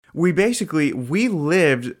we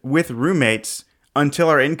lived with roommates until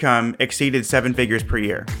our income exceeded 7 figures per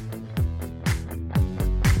year.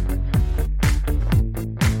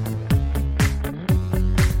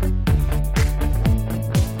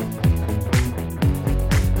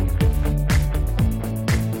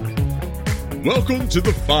 Welcome to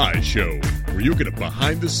The Fi Show, where you get a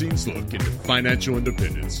behind-the-scenes look into financial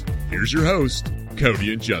independence. Here's your host,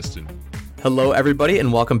 Cody and Justin. Hello, everybody,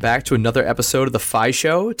 and welcome back to another episode of The Fi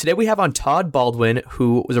Show. Today we have on Todd Baldwin,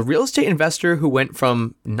 who was a real estate investor who went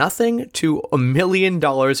from nothing to $1 million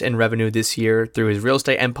in revenue this year through his real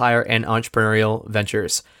estate empire and entrepreneurial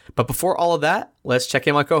ventures. But before all of that, let's check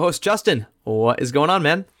in my co-host, Justin. What is going on,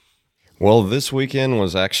 man? Well, this weekend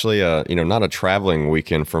was actually not a traveling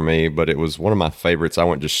weekend for me, but it was one of my favorites. I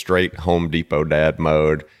went just straight Home Depot dad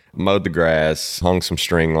mode, mowed the grass, hung some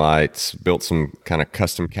string lights, built some kind of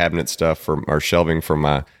custom cabinet stuff or shelving for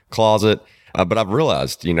my closet. But I've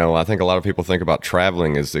realized, I think a lot of people think about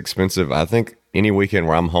traveling as expensive. I think any weekend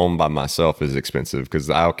where I'm home by myself is expensive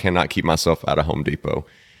because I cannot keep myself out of Home Depot.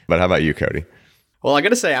 But how about you, Cody? Well, I got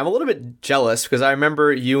to say, I'm a little bit jealous because I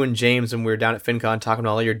remember you and James when we were down at FinCon talking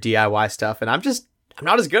about all your DIY stuff, and I'm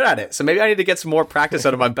not as good at it. So maybe I need to get some more practice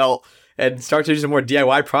out of my belt and start to do some more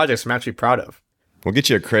DIY projects I'm actually proud of. We'll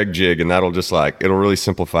get you a Craig jig, and that'll just it'll really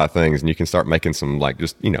simplify things, and you can start making some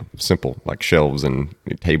simple shelves and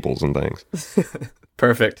tables and things.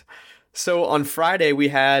 Perfect. So on Friday, we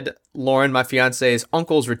had Lauren, my fiance's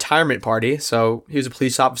uncle's retirement party. So he was a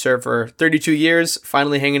police officer for 32 years,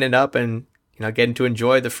 finally hanging it up and getting to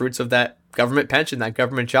enjoy the fruits of that government pension, that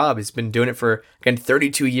government job. He's been doing it for,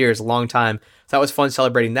 32 years, a long time. So that was fun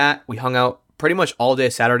celebrating that. We hung out pretty much all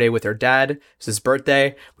day Saturday with her dad. It was his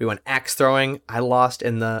birthday. We went axe throwing. I lost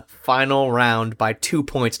in the final round by 2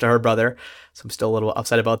 points to her brother. So I'm still a little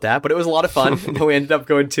upset about that, but it was a lot of fun. We ended up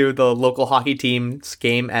going to the local hockey team's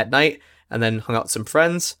game at night and then hung out with some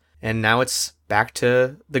friends. And now it's back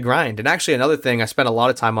to the grind. And actually another thing I spent a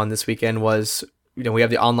lot of time on this weekend was we have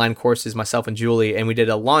the online courses, myself and Julie, and we did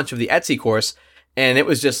a launch of the Etsy course, and it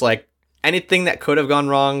was just anything that could have gone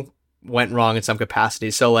wrong went wrong in some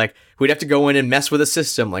capacity. So we'd have to go in and mess with a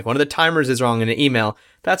system. One of the timers is wrong in an email.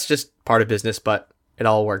 That's just part of business, but it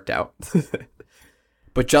all worked out.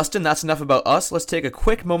 But Justin, that's enough about us. Let's take a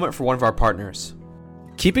quick moment for one of our partners.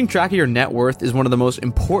 Keeping track of your net worth is one of the most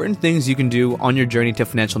important things you can do on your journey to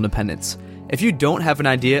financial independence. If you don't have an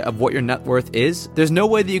idea of what your net worth is, there's no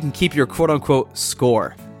way that you can keep your quote-unquote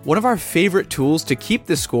score. One of our favorite tools to keep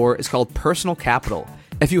this score is called Personal Capital.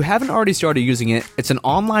 If you haven't already started using it, it's an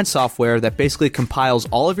online software that basically compiles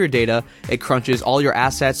all of your data, it crunches all your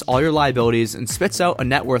assets, all your liabilities, and spits out a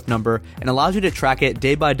net worth number and allows you to track it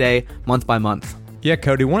day by day, month by month. Yeah,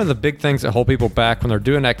 Cody, one of the big things that hold people back when they're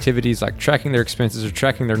doing activities like tracking their expenses or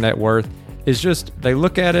tracking their net worth is just they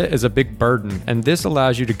look at it as a big burden, and this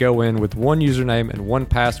allows you to go in with one username and one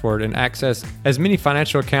password and access as many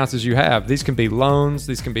financial accounts as you have. These can be loans,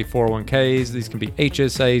 these can be 401ks, these can be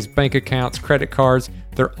HSAs, bank accounts, credit cards.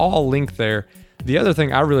 They're all linked there. The other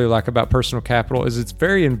thing I really like about Personal Capital is it's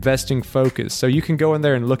very investing focused. So you can go in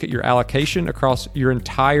there and look at your allocation across your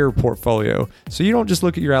entire portfolio. So you don't just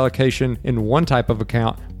look at your allocation in one type of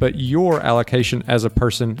account, but your allocation as a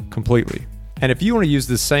person completely. And if you want to use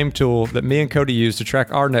the same tool that me and Cody use to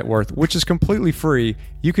track our net worth, which is completely free,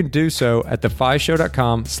 you can do so at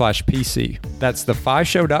thefishow.com/PC. That's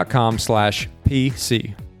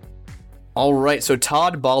thefishow.com/PC. All right, so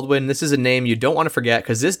Todd Baldwin, this is a name you don't want to forget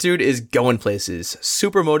because this dude is going places.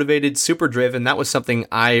 Super motivated, super driven. That was something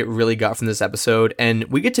I really got from this episode. And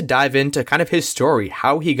we get to dive into kind of his story,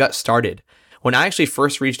 how he got started. When I actually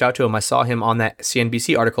first reached out to him, I saw him on that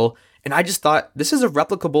CNBC article, and I just thought, this is a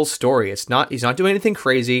replicable story. He's not doing anything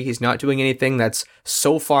crazy. He's not doing anything that's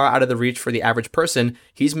so far out of the reach for the average person.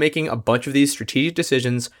 He's making a bunch of these strategic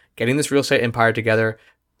decisions, getting this real estate empire together,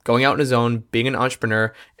 going out on his own, being an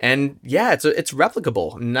entrepreneur. And yeah, it's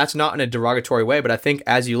replicable. And that's not in a derogatory way, but I think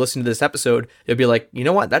as you listen to this episode, you'll be like, you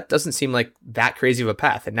know what? That doesn't seem like that crazy of a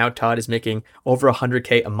path. And now Todd is making over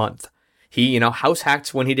 $100K a month. He, house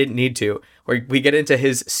hacked when he didn't need to, where we get into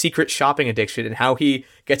his secret shopping addiction and how he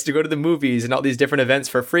gets to go to the movies and all these different events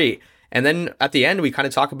for free. And then at the end, we kind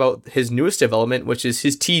of talk about his newest development, which is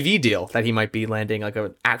his TV deal that he might be landing, like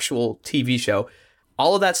an actual TV show.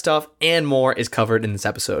 All of that stuff and more is covered in this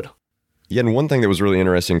episode. Yeah, and one thing that was really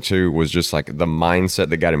interesting too was just the mindset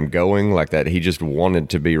that got him going, that he just wanted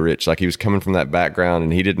to be rich. He was coming from that background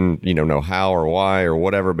and he didn't, know how or why or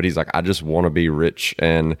whatever, but he's like, I just want to be rich.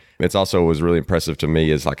 And it's also was really impressive to me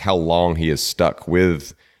is how long he is stuck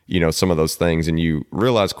with, some of those things. And you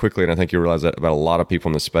realize quickly, and I think you realize that about a lot of people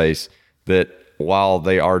in the space, that while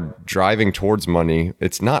they are driving towards money,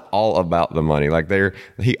 it's not all about the money. Like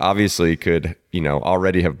he obviously could,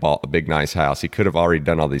 already have bought a big, nice house. He could have already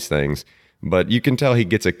done all these things, but you can tell he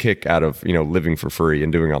gets a kick out of, living for free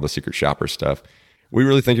and doing all the secret shopper stuff. We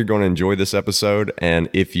really think you're going to enjoy this episode. And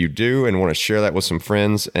if you do and want to share that with some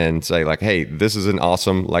friends and say like, hey, this is an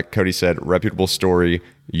awesome, like Cody said, reputable story,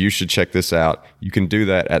 you should check this out. You can do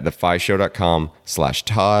that at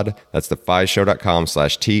thefishow.com/Todd. That's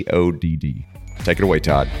thefishow.com/TODD. Take it away,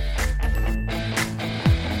 Todd.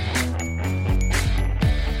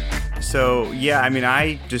 So, yeah,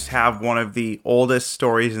 I just have one of the oldest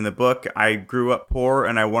stories in the book. I grew up poor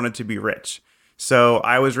and I wanted to be rich. So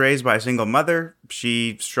I was raised by a single mother.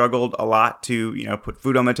 She struggled a lot to, put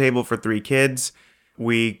food on the table for 3 kids.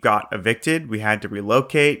 We got evicted. We had to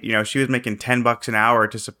relocate. She was making $10 an hour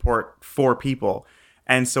to support 4 people.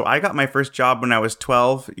 And so I got my first job when I was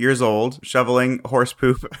 12 years old, shoveling horse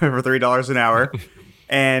poop for $3 an hour.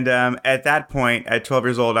 And at that point, at 12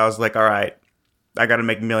 years old, I was like, all right, I got to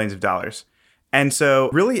make millions of dollars. And so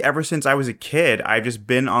really ever since I was a kid, I've just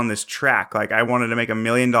been on this track. Like I wanted to make $1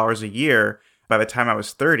 million a year by the time I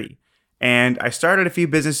was 30. And I started a few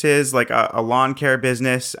businesses, like a lawn care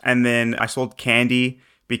business. And then I sold candy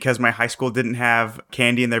because my high school didn't have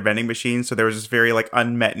candy in their vending machines. So there was this very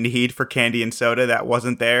unmet need for candy and soda that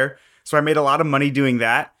wasn't there. So I made a lot of money doing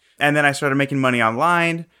that. And then I started making money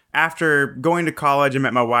online. After going to college, I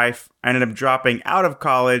met my wife. I ended up dropping out of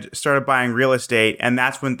college, started buying real estate. And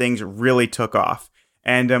that's when things really took off.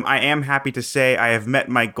 And I am happy to say I have met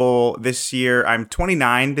my goal this year. I'm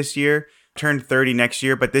 29 this year. Turned 30 next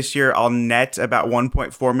year, but this year I'll net about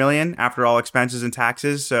 1.4 million after all expenses and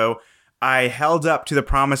taxes. So I held up to the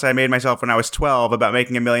promise I made myself when I was 12 about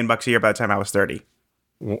making $1 million a year by the time I was 30.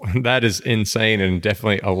 That is insane and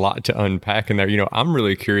definitely a lot to unpack in there. I'm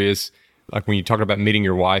really curious, like when you talk about meeting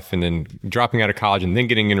your wife and then dropping out of college and then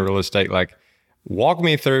getting into real estate, like walk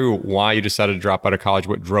me through why you decided to drop out of college,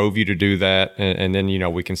 what drove you to do that, and then,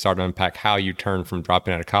 we can start to unpack how you turned from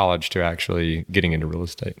dropping out of college to actually getting into real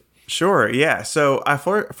estate. Sure, yeah. So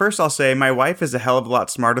first I'll say my wife is a hell of a lot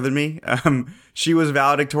smarter than me. She was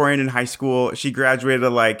valedictorian in high school. She graduated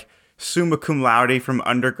summa cum laude from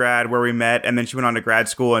undergrad where we met. And then she went on to grad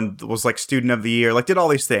school and was student of the year, did all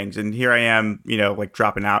these things. And here I am,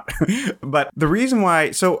 dropping out. But the reason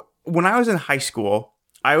why, so when I was in high school,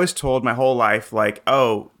 I was told my whole life,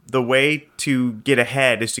 oh, the way to get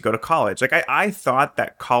ahead is to go to college. I thought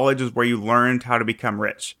that college is where you learned how to become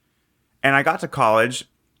rich. And I got to college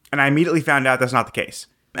and I immediately found out that's not the case.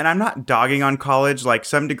 And I'm not dogging on college.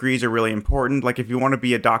 Some degrees are really important. If you want to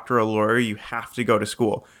be a doctor or a lawyer, you have to go to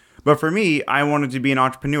school. But for me, I wanted to be an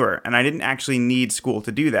entrepreneur, and I didn't actually need school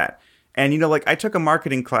to do that. And, I took a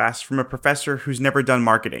marketing class from a professor who's never done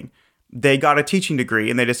marketing. They got a teaching degree,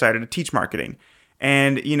 and they decided to teach marketing.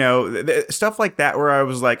 And, stuff like that where I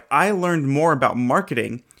was I learned more about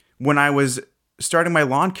marketing when I was starting my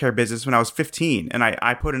lawn care business when I was 15, and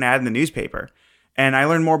I put an ad in the newspaper. And I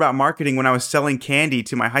learned more about marketing when I was selling candy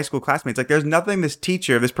to my high school classmates. There's nothing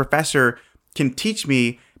this professor can teach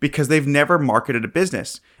me because they've never marketed a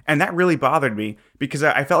business. And that really bothered me because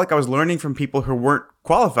I felt like I was learning from people who weren't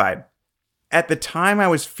qualified. At the time I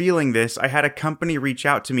was feeling this, I had a company reach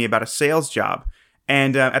out to me about a sales job.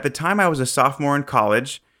 And at the time I was a sophomore in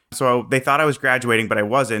college. So they thought I was graduating, but I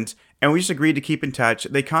wasn't. And we just agreed to keep in touch.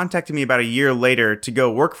 They contacted me about a year later to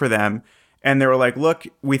go work for them. And they were like, look,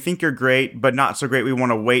 we think you're great, but not so great. We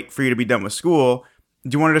want to wait for you to be done with school.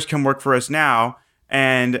 Do you want to just come work for us now?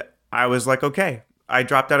 And I was like, okay. I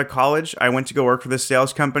dropped out of college. I went to go work for this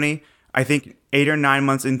sales company. I think 8 or 9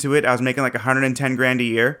 months into it, I was making $110,000 a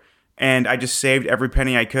year. And I just saved every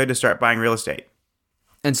penny I could to start buying real estate.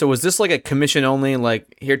 And so was this a commission only?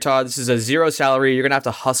 Here, Todd, this is a 0 salary. You're going to have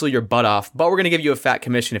to hustle your butt off, but we're going to give you a fat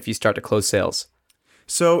commission if you start to close sales.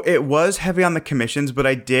 So it was heavy on the commissions, but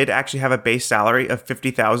I did actually have a base salary of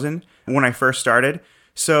 $50,000 when I first started.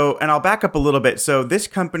 So, and I'll back up a little bit. So this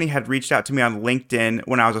company had reached out to me on LinkedIn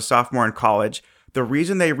when I was a sophomore in college. The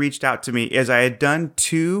reason they reached out to me is I had done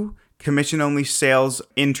 2 commission-only sales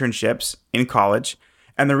internships in college.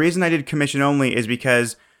 And the reason I did commission-only is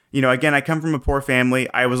because, again, I come from a poor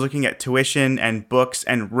family. I was looking at tuition and books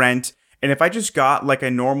and rent. And if I just got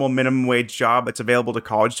a normal minimum wage job that's available to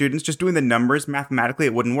college students, just doing the numbers mathematically,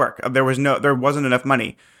 it wouldn't work. There wasn't enough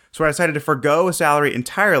money. So I decided to forgo a salary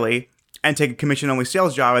entirely and take a commission-only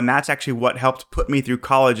sales job. And that's actually what helped put me through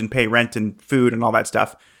college and pay rent and food and all that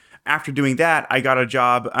stuff. After doing that, I got a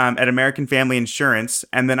job at American Family Insurance.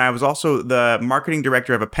 And then I was also the marketing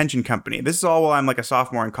director of a pension company. This is all while I'm a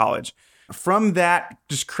sophomore in college. From that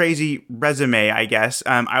just crazy resume, I guess,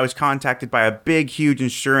 I was contacted by a big, huge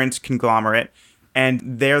insurance conglomerate. and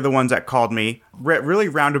they're the ones that called me. Really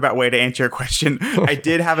roundabout way to answer your question. I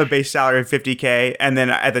did have a base salary of $50K, and then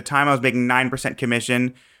at the time I was making 9%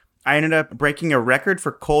 commission. I ended up breaking a record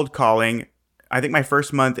for cold calling, I think my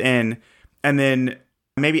first month in, and then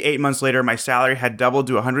maybe 8 months later, my salary had doubled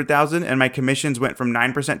to $100,000, and my commissions went from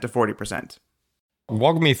 9% to 40%.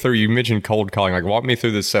 Walk me through, you mentioned cold calling, like walk me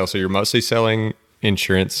through the sale. So you're mostly selling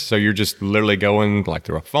insurance. So you're just literally going like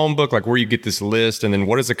through a phone book, like where you get this list, and then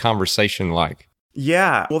what is the conversation like?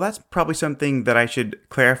 Yeah, well, that's probably something that I should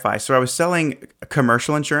clarify. So I was selling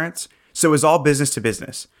commercial insurance. So it was all business to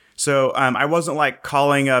business. So I wasn't like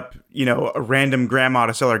calling up, a random grandma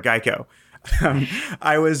to sell her Geico.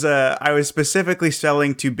 I was specifically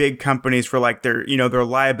selling to big companies for like their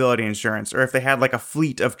liability insurance, or if they had like a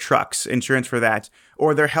fleet of trucks, insurance for that,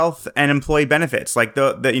 or their health and employee benefits, like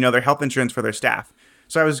their health insurance for their staff.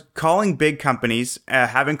 So I was calling big companies,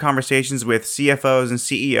 having conversations with CFOs and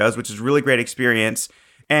CEOs, which is a really great experience.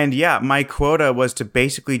 And yeah, my quota was to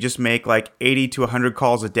basically just make like 80 to 100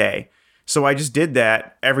 calls a day. So I just did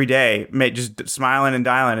that every day, just smiling and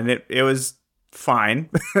dialing, and it was fine.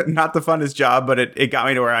 Not the funnest job, but it got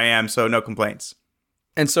me to where I am, so no complaints.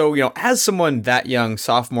 And so, as someone that young,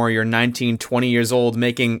 sophomore, you're 19, 20 years old,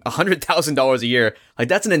 making $100,000 a year, like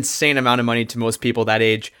that's an insane amount of money to most people that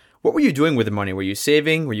age. What were you doing with the money? Were you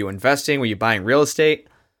saving? Were you investing? Were you buying real estate?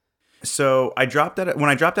 So when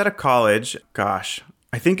I dropped out of college, gosh,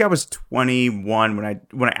 I think I was 21 when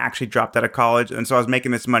I actually dropped out of college. And so I was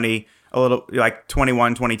making this money a little like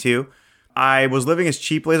 21, 22. I was living as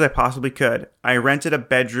cheaply as I possibly could. I rented a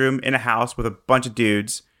bedroom in a house with a bunch of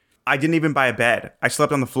dudes. I didn't even buy a bed. I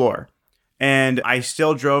slept on the floor. And I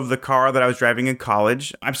still drove the car that I was driving in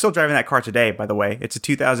college. I'm still driving that car today, by the way. It's a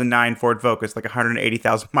 2009 Ford Focus, like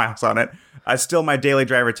 180,000 miles on it. It's still my daily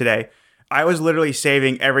driver today. I was literally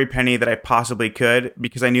saving every penny that I possibly could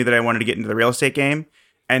because I knew that I wanted to get into the real estate game.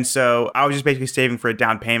 And so I was just basically saving for a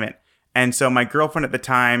down payment. And so my girlfriend at the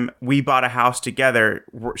time, we bought a house together.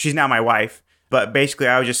 She's now my wife. But basically,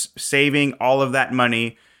 I was just saving all of that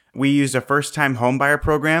money. We used a first-time homebuyer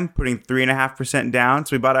program, putting 3.5% down.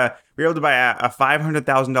 So we were able to buy a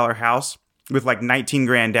 $500,000 house with like 19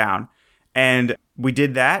 grand down. And we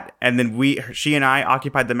did that. And then she and I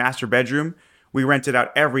occupied the master bedroom. We rented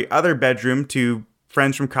out every other bedroom to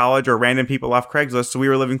friends from college or random people off Craigslist. So we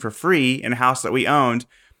were living for free in a house that we owned.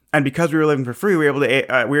 And because we were living for free, we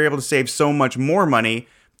were able to save so much more money.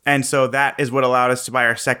 And so that is what allowed us to buy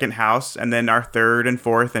our second house and then our third and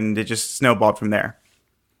fourth. And it just snowballed from there.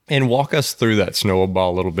 And walk us through that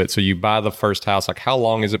snowball a little bit. So you buy the first house, like how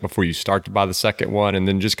long is it before you start to buy the second one? And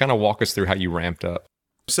then just kind of walk us through how you ramped up.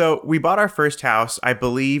 So we bought our first house, I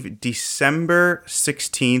believe, December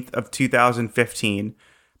 16th of 2015.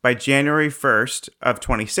 By January 1st of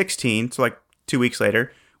 2016, so like 2 weeks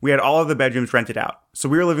later, we had all of the bedrooms rented out. So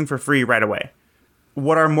we were living for free right away.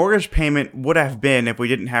 What our mortgage payment would have been if we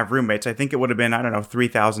didn't have roommates, I think it would have been,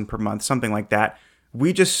 $3,000 per month, something like that.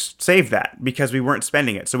 We just saved that because we weren't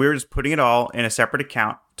spending it. So we were just putting it all in a separate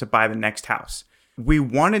account to buy the next house. We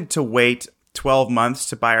wanted to wait 12 months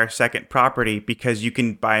to buy our second property because you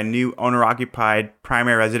can buy a new owner-occupied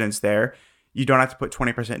primary residence there. You don't have to put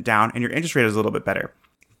 20% down and your interest rate is a little bit better.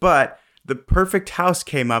 But the perfect house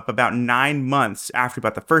came up about 9 months after we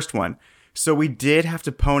bought the first one. So we did have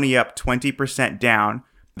to pony up 20% down.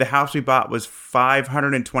 The house we bought was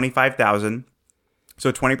 $525,000.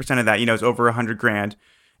 So 20% of that, is over 100 grand.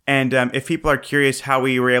 And if people are curious how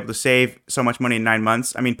we were able to save so much money in 9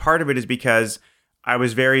 months, part of it is because I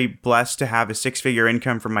was very blessed to have a 6-figure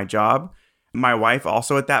income from my job. My wife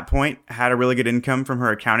also at that point had a really good income from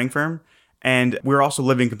her accounting firm. And we were also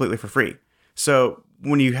living completely for free. So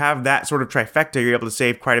when you have that sort of trifecta, you're able to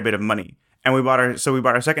save quite a bit of money. And we bought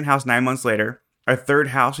our second house 9 months later. Our third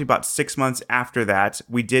house we bought 6 months after that.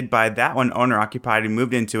 We did buy that one owner occupied and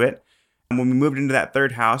moved into it. And when we moved into that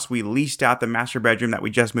third house, we leased out the master bedroom that we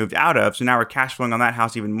just moved out of. So now we're cash flowing on that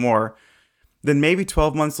house even more. Then maybe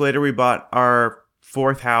 12 months later, we bought our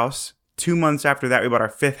fourth house. 2 months after that, we bought our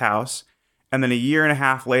fifth house. And then a year and a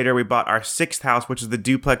half later, we bought our sixth house, which is the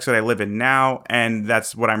duplex that I live in now. And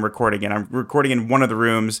that's what I'm recording in. I'm recording in one of the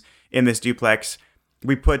rooms in this duplex.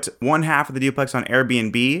 We put one half of the duplex on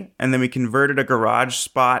Airbnb, and then we converted a garage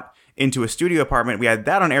spot into a studio apartment. We had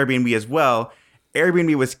that on Airbnb as well.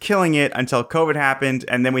 Airbnb was killing it until COVID happened,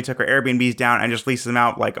 and then we took our Airbnbs down and just leased them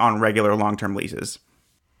out like on regular long-term leases.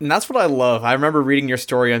 And that's what I love. I remember reading your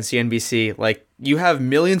story on CNBC. Like, you have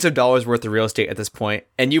millions of dollars worth of real estate at this point,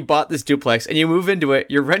 and you bought this duplex, and you move into it.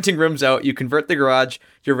 You're renting rooms out. You convert the garage.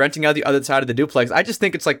 You're renting out the other side of the duplex. I just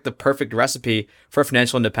think it's like the perfect recipe for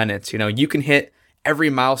financial independence. You can hit every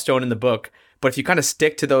milestone in the book But if you kind of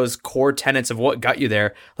stick to those core tenets of what got you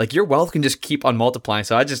there, like your wealth can just keep on multiplying.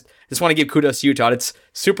 So I just want to give kudos to you, Todd. It's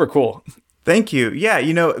super cool. Thank you.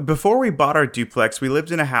 Yeah, before we bought our duplex, we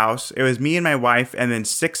lived in a house. It was me and my wife and then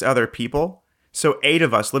 6 other people. So 8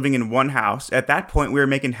 of us living in one house. At that point, we were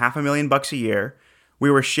making $500,000 a year. We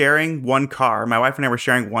were sharing one car. My wife and I were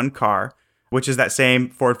sharing one car, which is that same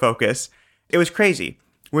Ford Focus. It was crazy.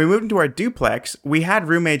 When we moved into our duplex, we had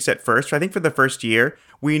roommates at first. I think for the first year,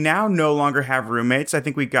 we now no longer have roommates. I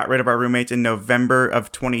think we got rid of our roommates in November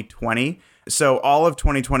of 2020. So all of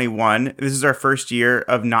 2021, this is our first year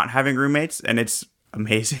of not having roommates, and it's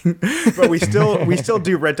amazing. But we still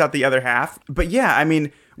do rent out the other half. But yeah, I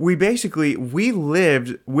mean, we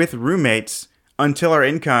lived with roommates until our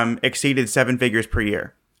income exceeded 7 figures per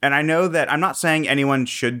year. And I know that I'm not saying anyone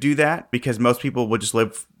should do that, because most people would just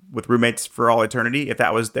live with roommates for all eternity if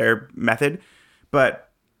that was their method. But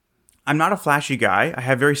I'm not a flashy guy. I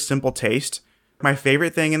have very simple taste. My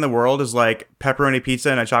favorite thing in the world is like pepperoni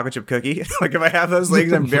pizza and a chocolate chip cookie. Like if I have those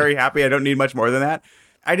things, I'm very happy. I don't need much more than that.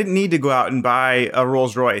 I didn't need to go out and buy a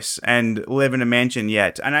Rolls Royce and live in a mansion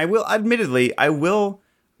yet. And I will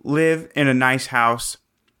live in a nice house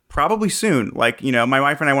probably soon. Like, my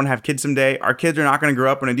wife and I want to have kids someday. Our kids are not going to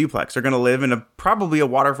grow up in a duplex. They're going to live in probably a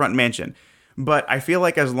waterfront mansion. But I feel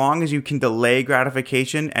like as long as you can delay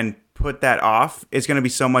gratification and put that off, it's going to be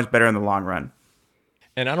so much better in the long run.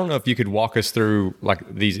 And I don't know if you could walk us through like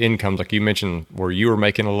these incomes, like you mentioned, where you were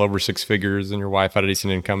making a little over 6 figures and your wife had a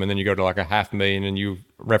decent income, and then you go to like $500,000, and you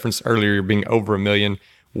referenced earlier you're being over $1 million.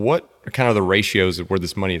 What are kind of the ratios of where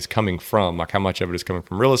this money is coming from? Like how much of it is coming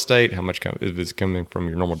from real estate? How much of it is coming from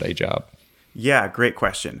your normal day job? Yeah, great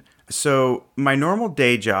question. So my normal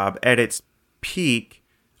day job at its peak,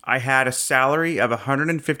 I had a salary of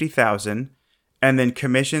 $150,000 and then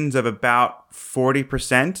commissions of about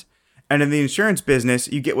 40%. And in the insurance business,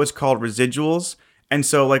 you get what's called residuals. And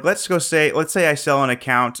so like, let's say I sell an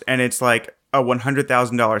account and it's like a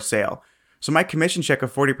 $100,000 sale. So my commission check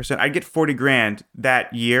of 40%, I get $40,000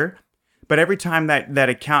 that year. But every time that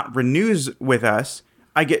account renews with us,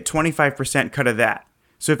 I get 25% cut of that.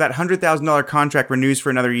 So if that $100,000 contract renews for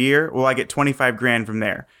another year, well, I get $25,000 from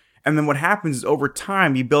there. And then what happens is over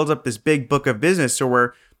time, you build up this big book of business, so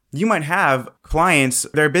where you might have clients,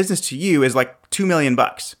 their business to you is like $2 million,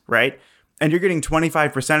 right? And you're getting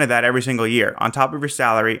 25% of that every single year on top of your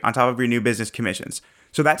salary, on top of your new business commissions.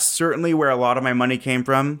 So that's certainly where a lot of my money came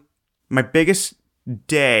from. My biggest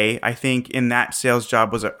day, I think, in that sales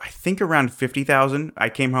job was, I think, around $50,000. I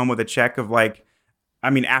came home with a check of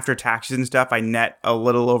after taxes and stuff, I net a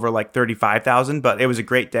little over like $35,000, but it was a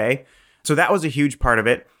great day. So that was a huge part of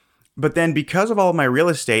it. But then because of all of my real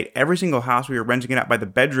estate, every single house we were renting it out by the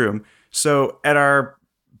bedroom. So at our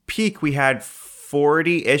peak, we had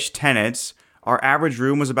 40-ish tenants. Our average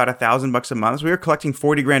room was about $1,000 a month. So we were collecting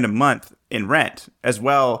 $40,000 a month in rent, as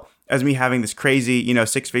well as me having this crazy,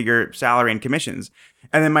 6-figure salary and commissions.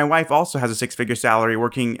 And then my wife also has a 6-figure salary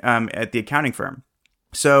working at the accounting firm.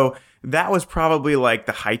 So that was probably like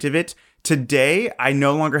the height of it. Today, I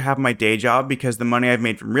no longer have my day job because the money I've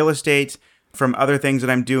made from real estate, from other things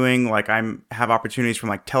that I'm doing, like have opportunities from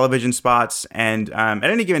like television spots. And at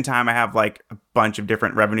any given time, I have like a bunch of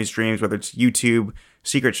different revenue streams, whether it's YouTube,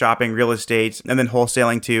 secret shopping, real estate, and then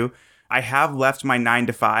wholesaling too. I have left my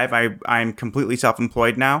 9-to-5. I'm completely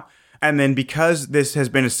self-employed now. And then because this has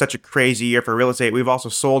been such a crazy year for real estate, we've also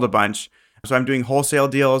sold a bunch. So I'm doing wholesale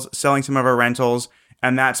deals, selling some of our rentals,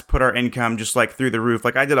 and that's put our income just like through the roof.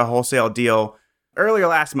 Like I did a wholesale deal earlier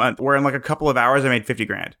last month where in like a couple of hours, I made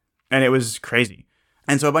 $50,000. And it was crazy.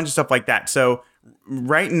 And so a bunch of stuff like that. So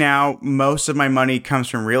right now, most of my money comes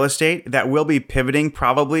from real estate. That will be pivoting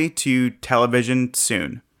probably to television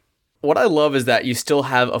soon. What I love is that you still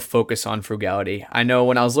have a focus on frugality. I know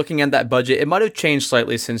when I was looking at that budget, it might have changed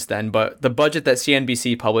slightly since then, but the budget that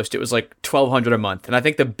CNBC published, it was like $1,200 a month. And I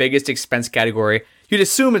think the biggest expense category, you'd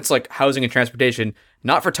assume it's like housing and transportation.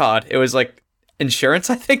 Not for Todd. It was like insurance,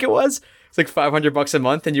 I think it was. It's like $500 a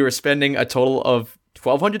month, and you were spending a total of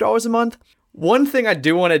 $1,200 a month. One thing I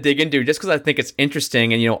do want to dig into, just because I think it's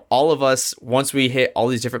interesting, and all of us, once we hit all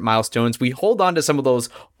these different milestones, we hold on to some of those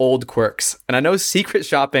old quirks. And I know secret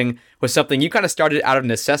shopping was something you kind of started out of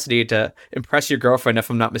necessity to impress your girlfriend, if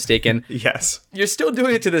I'm not mistaken. Yes. You're still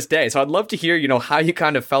doing it to this day. So I'd love to hear, how you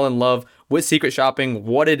kind of fell in love with secret shopping,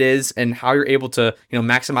 what it is, and how you're able to,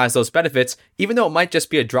 maximize those benefits, even though it might just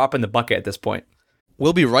be a drop in the bucket at this point.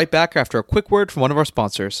 We'll be right back after a quick word from one of our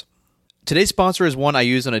sponsors. Today's sponsor is one I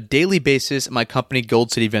use on a daily basis at my company,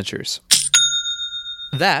 Gold City Ventures.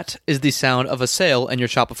 That is the sound of a sale in your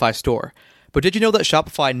Shopify store. But did you know that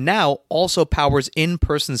Shopify now also powers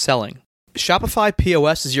in-person selling? Shopify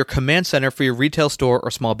POS is your command center for your retail store or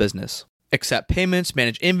small business. Accept payments,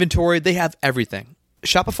 manage inventory, they have everything.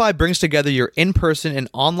 Shopify brings together your in-person and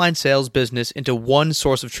online sales business into one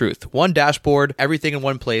source of truth, one dashboard, everything in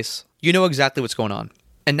one place. You know exactly what's going on.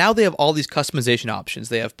 And now they have all these customization options.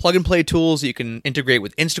 They have plug-and-play tools that you can integrate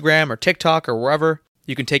with Instagram or TikTok or wherever.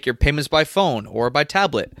 You can take your payments by phone or by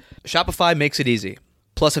tablet. Shopify makes it easy.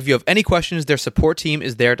 Plus, if you have any questions, their support team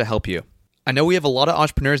is there to help you. I know we have a lot of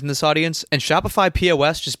entrepreneurs in this audience, and Shopify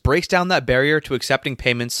POS just breaks down that barrier to accepting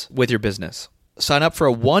payments with your business. Sign up for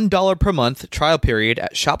a $1 per month trial period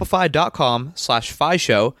at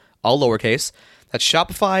shopify.com/FIShow, all lowercase. That's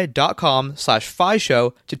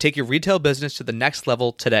shopify.com/FIShow to take your retail business to the next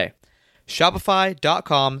level today.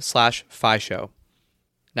 Shopify.com/FIShow.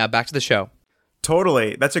 Now back to the show.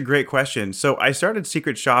 Totally. That's a great question. So I started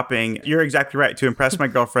secret shopping, you're exactly right, to impress my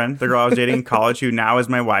girlfriend, the girl I was dating in college, who now is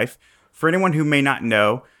my wife. For anyone who may not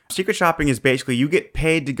know, secret shopping is basically you get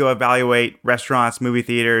paid to go evaluate restaurants, movie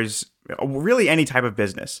theaters, really any type of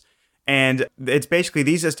business. And it's basically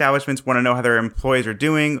these establishments want to know how their employees are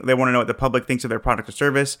doing. They want to know what the public thinks of their product or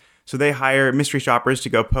service. So they hire mystery shoppers to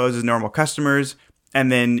go pose as normal customers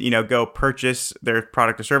and then, go purchase their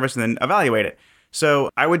product or service and then evaluate it. So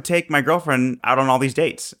I would take my girlfriend out on all these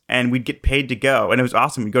dates and we'd get paid to go. And it was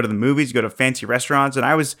awesome. We'd go to the movies, go to fancy restaurants. And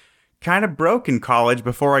I was kind of broke in college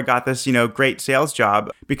before I got this, great sales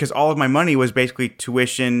job because all of my money was basically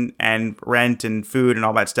tuition and rent and food and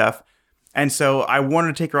all that stuff. And so I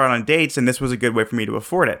wanted to take her out on dates, and this was a good way for me to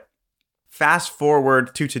afford it. Fast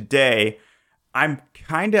forward to today, I'm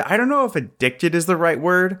I don't know if addicted is the right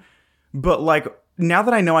word, but now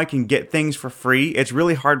that I know I can get things for free, it's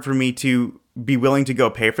really hard for me to be willing to go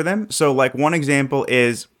pay for them. So one example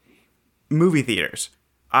is movie theaters.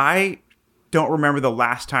 I don't remember the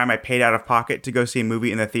last time I paid out of pocket to go see a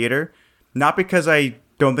movie in the theater. Not because I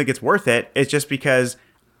don't think it's worth it. It's just because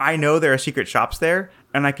I know there are secret shops there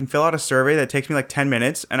and I can fill out a survey that takes me 10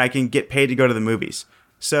 minutes and I can get paid to go to the movies.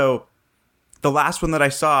 So the last one that I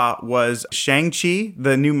saw was Shang-Chi,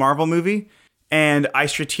 the new Marvel movie. And I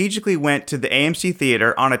strategically went to the AMC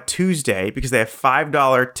theater on a Tuesday because they have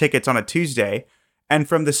 $5 tickets on a Tuesday. And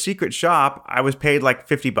from the secret shop, I was paid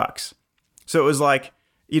 $50. So it was I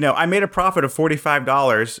made a profit of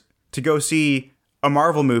 $45 to go see a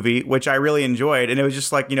Marvel movie, which I really enjoyed. And it was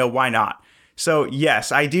just why not? So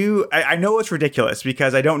yes, I do. I know it's ridiculous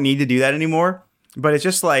because I don't need to do that anymore. But it's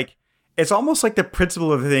just it's almost like the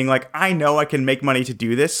principle of the thing. I know I can make money to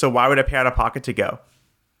do this. So why would I pay out of pocket to go?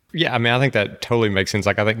 Yeah, I mean, I think that totally makes sense.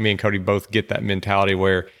 I think me and Cody both get that mentality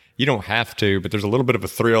where you don't have to, but there's a little bit of a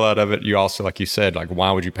thrill out of it. You also, like you said,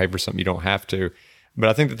 why would you pay for something you don't have to? But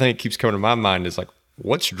I think the thing that keeps coming to my mind is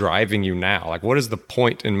what's driving you now? What is the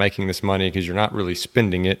point in making this money? Because you're not really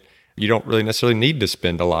spending it. You don't really necessarily need to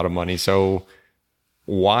spend a lot of money. So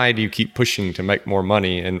why do you keep pushing to make more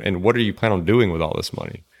money? And what are you plan on doing with all this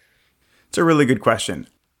money? It's a really good question.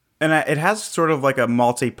 And it has sort of a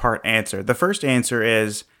multi-part answer. The first answer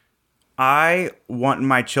is I want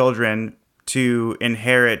my children to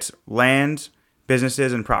inherit land,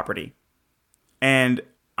 businesses, and property. And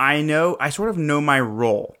I sort of know my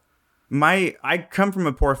role. I come from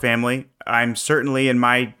a poor family. I'm certainly in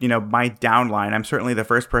my downline. I'm certainly the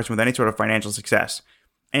first person with any sort of financial success.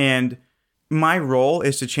 And my role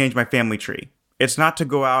is to change my family tree. It's not to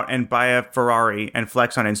go out and buy a Ferrari and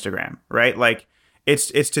flex on Instagram, right?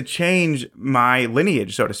 It's to change my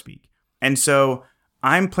lineage, so to speak. And so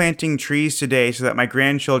I'm planting trees today so that my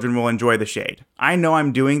grandchildren will enjoy the shade. I know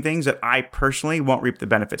I'm doing things that I personally won't reap the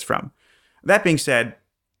benefits from. That being said,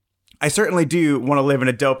 I certainly do want to live in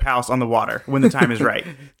a dope house on the water when the time is right.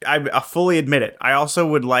 I fully admit it. I also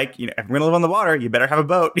would if you're going to live on the water, you better have a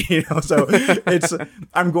boat, so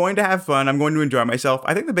I'm going to have fun. I'm going to enjoy myself.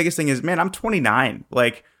 I think the biggest thing is, man, I'm 29.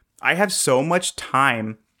 I have so much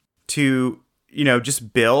time to,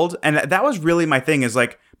 just build. And that was really my thing is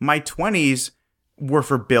my 20s were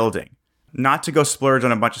for building, not to go splurge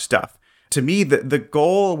on a bunch of stuff. To me, the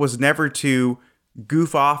goal was never to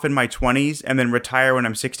goof off in my 20s and then retire when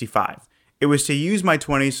I'm 65. It was to use my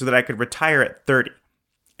 20s so that I could retire at 30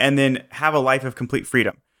 and then have a life of complete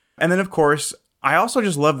freedom. And then, of course, I also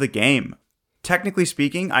just love the game. Technically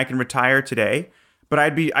speaking, I can retire today, but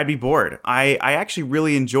I'd be bored. I actually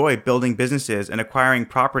really enjoy building businesses and acquiring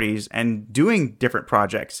properties and doing different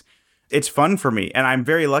projects. It's fun for me, and I'm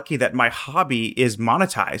very lucky that my hobby is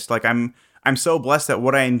monetized. I'm so blessed that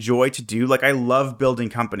what I enjoy to do, I love building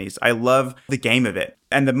companies. I love the game of it.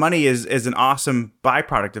 And the money is an awesome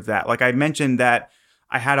byproduct of that. I mentioned that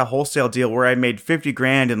I had a wholesale deal where I made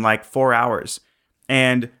 $50,000 in 4 hours.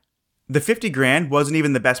 And the 50 grand wasn't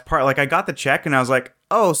even the best part. Like I got the check and I was like,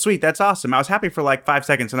 oh, sweet, that's awesome. I was happy for like 5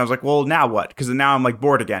 seconds and I was like, well, now what? Because now I'm like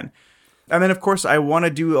bored again. And then, of course, I want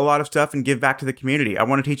to do a lot of stuff and give back to the community. I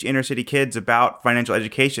want to teach inner city kids about financial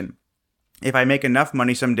education. If I make enough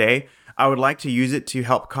money someday, I would like to use it to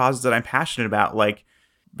help causes that I'm passionate about. Like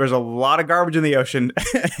there's a lot of garbage in the ocean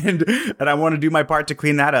and I want to do my part to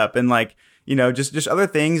clean that up. And like, just other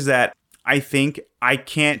things that I think I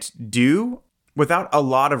can't do without a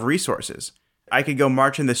lot of resources. I could go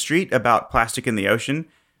march in the street about plastic in the ocean,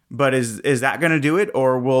 but is that going to do it?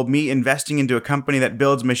 Or will me investing into a company that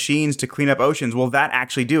builds machines to clean up oceans, will that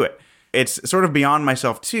actually do it? It's sort of beyond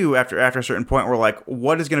myself too after a certain point where like,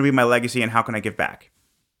 what is going to be my legacy and how can I give back?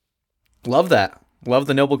 Love that. Love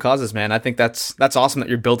the noble causes, man. I think that's awesome that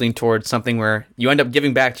you're building towards something where you end up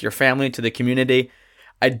giving back to your family, to the community.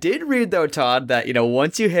 I did read, though, Todd, that,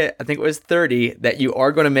 once you hit, I think it was 30, that you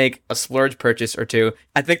are going to make a splurge purchase or two.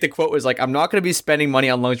 I think the quote was like, I'm not going to be spending money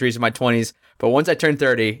on luxuries in my 20s, but once I turn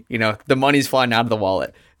 30, the money's flying out of the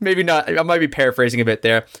wallet. Maybe not. I might be paraphrasing a bit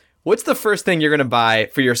there. What's the first thing you're going to buy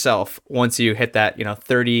for yourself once you hit that,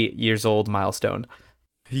 30 years old milestone?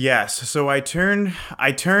 Yes. So I turned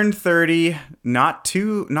 30 not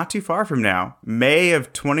too far from now. May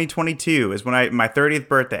of 2022 is when my 30th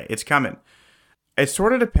birthday. It's coming. It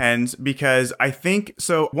sort of depends because I think,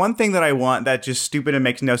 so one thing that I want that just stupid and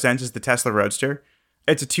makes no sense is the Tesla Roadster.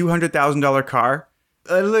 It's a $200,000 car.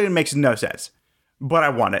 It literally makes no sense, but I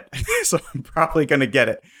want it. So I'm probably going to get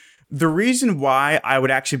it. The reason why I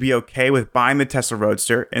would actually be okay with buying the Tesla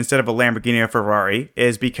Roadster instead of a Lamborghini or Ferrari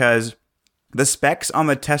is because the specs on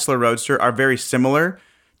the Tesla Roadster are very similar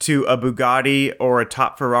to a Bugatti or a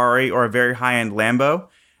top Ferrari or a very high-end Lambo.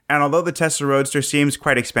 And although the Tesla Roadster seems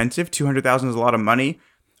quite expensive, $200,000 is a lot of money,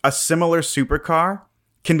 a similar supercar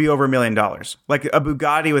can be over $1 million. Like a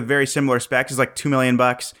Bugatti with very similar specs is like $2 million.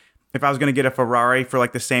 If I was going to get a Ferrari for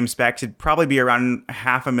like the same specs, it'd probably be around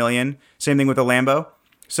 $500,000. Same thing with a Lambo.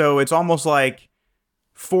 So it's almost like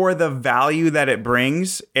for the value that it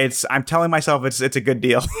brings, I'm telling myself it's a good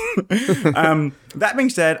deal. That being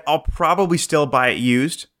said, I'll probably still buy it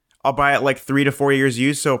used. I'll buy it like 3 to 4 years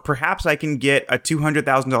used. So perhaps I can get a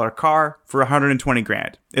 $200,000 car for 120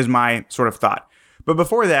 grand is my sort of thought. But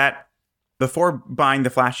before that, before buying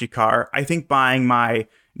the flashy car, I think buying my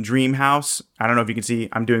dream house, I don't know if you can see,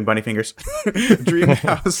 I'm doing bunny fingers, dream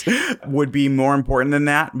house would be more important than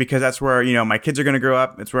that because that's where, my kids are going to grow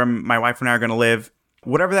up. It's where my wife and I are going to live.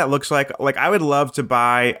 Whatever that looks like I would love to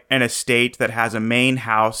buy an estate that has a main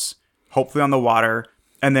house, hopefully on the water,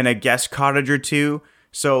 and then a guest cottage or two.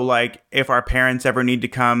 So like if our parents ever need to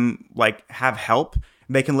come like have help,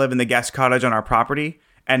 they can live in the guest cottage on our property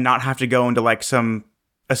and not have to go into like some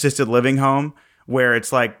assisted living home where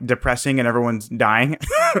it's like depressing and everyone's dying.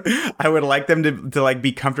 I would like them to like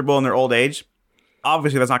be comfortable in their old age.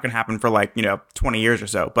 Obviously that's not going to happen for like, 20 years or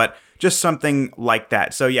so, but just something like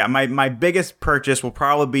that. So yeah, my biggest purchase will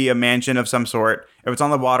probably be a mansion of some sort. If it's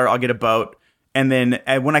on the water, I'll get a boat. And then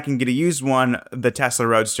when I can get a used one, the Tesla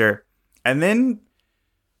Roadster. And then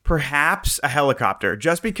perhaps a helicopter,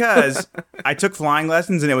 just because I took flying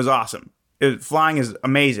lessons and it was awesome. Flying is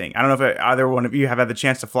amazing. I don't know if either one of you have had the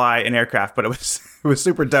chance to fly an aircraft, but it was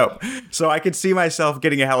super dope. So I could see myself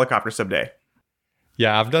getting a helicopter someday.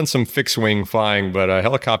 Yeah, I've done some fixed wing flying, but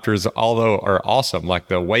helicopters, although are awesome, like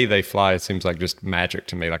the way they fly, it seems like just magic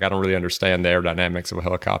to me. Like I don't really understand the aerodynamics of a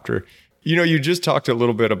helicopter. You just talked a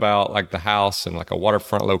little bit about like the house and like a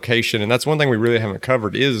waterfront location. And that's one thing we really haven't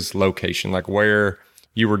covered is location, like where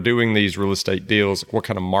you were doing these real estate deals, what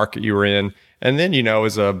kind of market you were in. And then,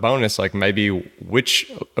 as a bonus, like maybe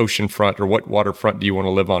which oceanfront or what waterfront do you want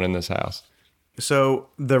to live on in this house? So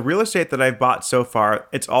the real estate that I've bought so far,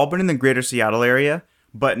 it's all been in the greater Seattle area,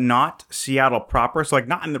 but not Seattle proper. So like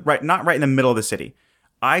not right in the middle of the city.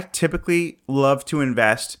 I typically love to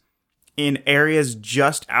invest in areas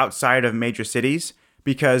just outside of major cities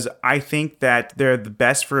because I think that they're the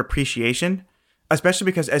best for appreciation, especially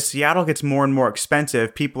because as Seattle gets more and more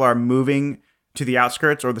expensive, people are moving to the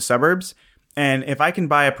outskirts or the suburbs. And if I can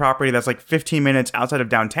buy a property that's like 15 minutes outside of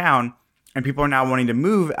downtown and people are now wanting to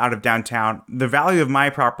move out of downtown, the value of my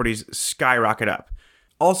properties skyrocket up.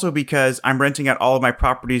 Also because I'm renting out all of my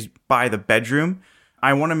properties by the bedroom,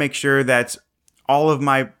 I want to make sure that all of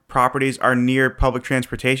my properties are near public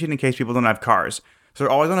transportation in case people don't have cars. So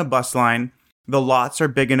they're always on a bus line. The lots are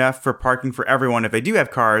big enough for parking for everyone if they do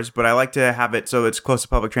have cars, but I like to have it so it's close to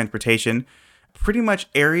public transportation. Pretty much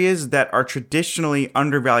areas that are traditionally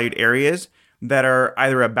undervalued areas that are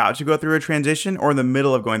either about to go through a transition or in the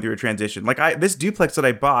middle of going through a transition. Like this duplex that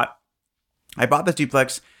I bought this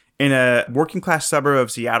duplex in a working class suburb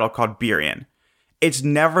of Seattle called Burien. it's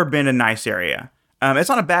never been a nice area. It's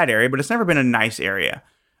not a bad area, but it's never been a nice area.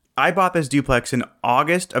 I bought this duplex in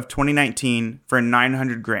August of 2019 for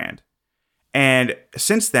 900 grand. And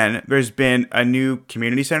since then, there's been a new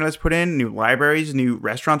community center that's put in, new libraries, new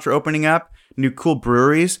restaurants are opening up, new cool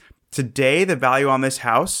breweries. Today, the value on this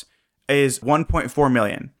house is $1.4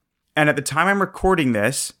 million. And at the time I'm recording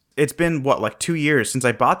this, it's been like 2 years since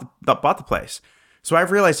I bought the place. So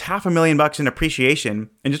I've realized $500,000 in appreciation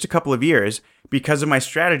in just a couple of years because of my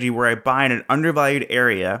strategy where I buy in an undervalued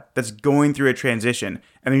area that's going through a transition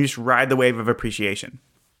and then you just ride the wave of appreciation.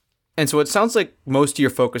 And so it sounds like most of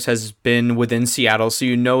your focus has been within Seattle, so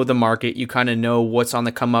you know the market, you kind of know what's on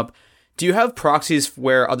the come up. Do you have proxies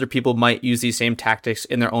where other people might use these same tactics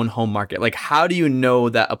in their own home market? Like, how do you know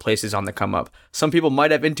that a place is on the come up? Some people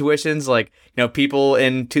might have intuitions, like, people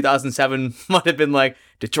in 2007 might have been like,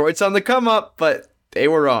 Detroit's on the come up, but they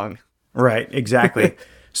were wrong. Right, exactly.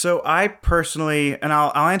 So I personally, and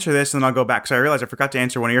I'll answer this and then I'll go back because I realized I forgot to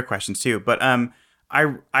answer one of your questions too. But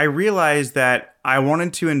I realized that I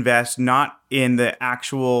wanted to invest not in the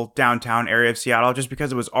actual downtown area of Seattle just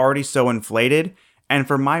because it was already so inflated. And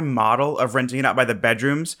for my model of renting it out by the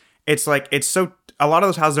bedrooms, it's so, a lot of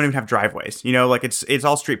those houses don't even have driveways, it's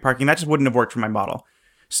all street parking. That just wouldn't have worked for my model.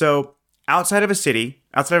 So outside of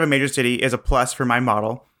a major city is a plus for my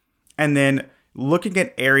model. And then looking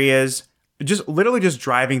at areas, just literally just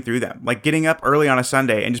driving through them, like getting up early on a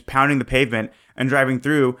Sunday and just pounding the pavement and driving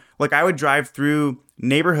through. Like I would drive through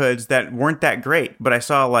neighborhoods that weren't that great, but I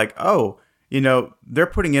saw they're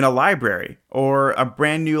putting in a library or a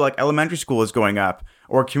brand new elementary school is going up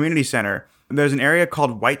or a community center. There's an area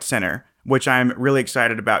called White Center, which I'm really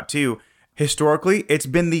excited about too. Historically, it's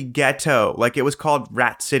been the ghetto. It was called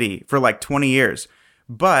Rat City for 20 years,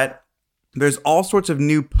 but there's all sorts of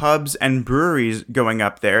new pubs and breweries going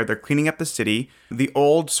up there. They're cleaning up the city. The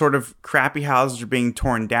old sort of crappy houses are being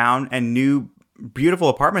torn down and new beautiful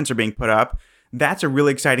apartments are being put up. That's a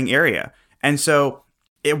really exciting area. And so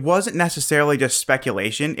it wasn't necessarily just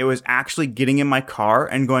speculation. It was actually getting in my car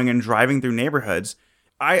and going and driving through neighborhoods.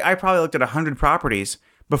 I probably looked at 100 properties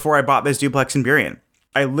before I bought this duplex in Burien.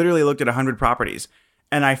 I literally looked at 100 properties.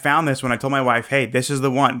 And I found this when I told my wife, hey, this is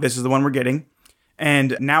the one. This is the one we're getting.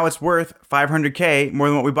 And now it's worth $500K more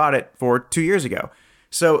than what we bought it for 2 years ago.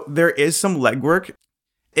 So there is some legwork.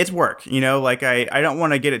 It's work, I don't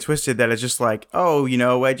want to get it twisted that it's just I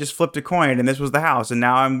just flipped a coin and this was the house and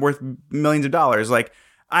now I'm worth millions of dollars.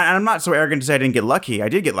 I'm not so arrogant to say I didn't get lucky. I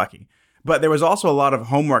did get lucky. But there was also a lot of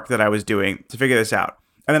homework that I was doing to figure this out.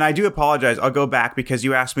 And then I do apologize. I'll go back because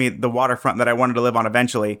you asked me the waterfront that I wanted to live on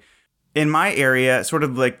eventually. In my area, sort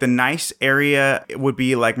of the nice area would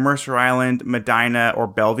be Mercer Island, Medina, or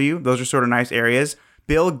Bellevue. Those are sort of nice areas.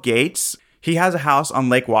 Bill Gates, he has a house on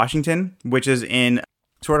Lake Washington, which is in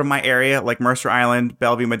sort of my area, Mercer Island,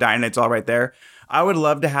 Bellevue, Medina. It's all right there. I would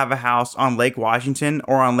love to have a house on Lake Washington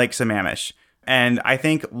or on Lake Sammamish. And I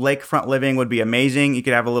think lakefront living would be amazing. You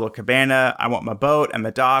could have a little cabana. I want my boat and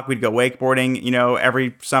the dock. We'd go wakeboarding,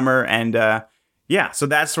 every summer. And so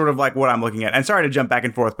that's sort of what I'm looking at. And sorry to jump back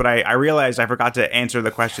and forth, but I realized I forgot to answer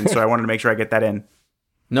the question. So I wanted to make sure I get that in.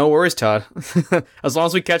 No worries, Todd. As long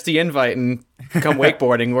as we catch the invite and come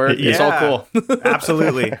wakeboarding, it's all cool.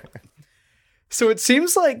 Absolutely. So it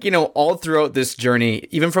seems all throughout this journey,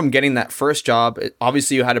 even from getting that first job,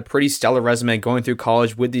 obviously you had a pretty stellar resume going through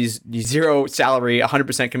college with these zero salary,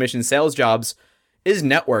 100% commission sales jobs, is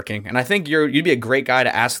networking. And I think you'd be a great guy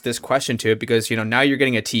to ask this question to because, now you're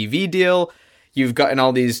getting a TV deal. You've gotten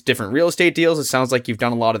all these different real estate deals. It sounds like you've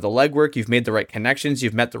done a lot of the legwork. You've made the right connections.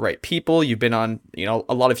 You've met the right people. You've been on,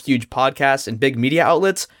 a lot of huge podcasts and big media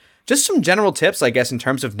outlets. Just some general tips, I guess, in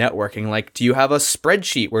terms of networking. Do you have a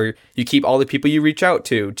spreadsheet where you keep all the people you reach out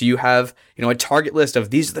to? Do you have, a target list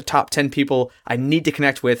of these are the top 10 people I need to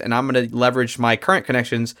connect with, and I'm going to leverage my current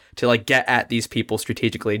connections to get at these people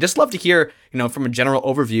strategically? Just love to hear, from a general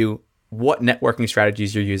overview, what networking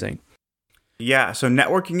strategies you're using. Yeah, so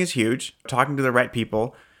networking is huge. Talking to the right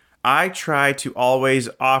people. I try to always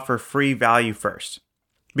offer free value first.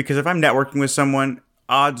 Because if I'm networking with someone,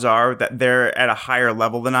 odds are that they're at a higher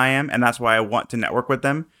level than I am, and that's why I want to network with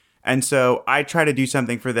them. And so I try to do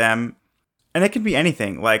something for them, and it can be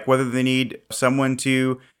anything, whether they need someone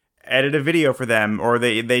to edit a video for them, or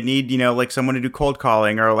they need, someone to do cold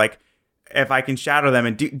calling, or if I can shadow them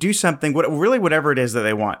and do something, whatever it is that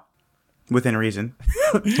they want, within reason,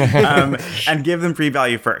 and give them free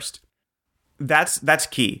value first. That's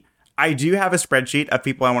key. I do have a spreadsheet of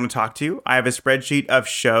people I want to talk to. I have a spreadsheet of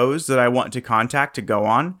shows that I want to contact to go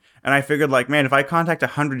on. And I figured if I contact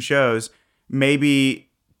 100 shows, maybe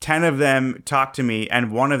 10 of them talk to me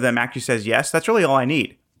and one of them actually says yes. That's really all I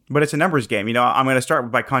need. but it's a numbers game. I'm going to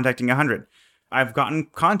start by contacting 100. I've gotten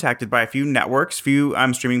contacted by a few networks, few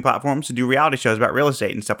streaming platforms to do reality shows about real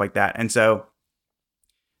estate and stuff like that. And so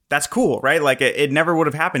that's cool, right? Like it never would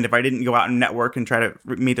have happened if I didn't go out and network and try to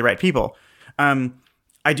meet the right people.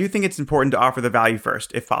 I do think it's important to offer the value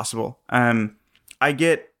first, if possible. I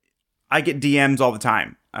get DMs all the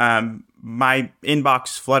time. My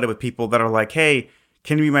inbox flooded with people that are like, "Hey,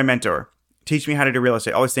 can you be my mentor? Teach me how to do real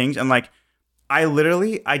estate." All these things, and like, I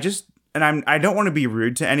don't want to be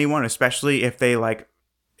rude to anyone, especially if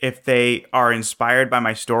they are inspired by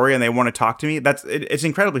my story and they want to talk to me. It's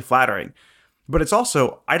incredibly flattering, but it's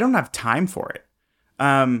also I don't have time for it.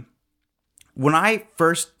 When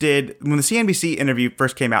the CNBC interview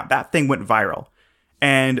first came out, that thing went viral,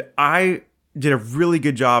 and I did a really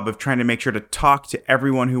good job of trying to make sure to talk to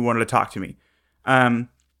everyone who wanted to talk to me. And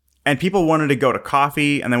people wanted to go to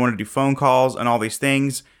coffee and they wanted to do phone calls and all these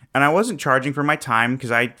things. And I wasn't charging for my time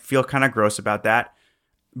because I feel kind of gross about that.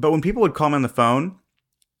 But when people would call me on the phone,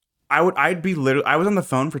 I was on the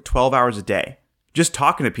phone for 12 hours a day, just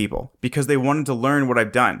talking to people because they wanted to learn what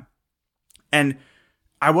I've done. And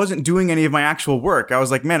I wasn't doing any of my actual work. I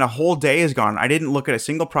was like, man, a whole day is gone. I didn't look at a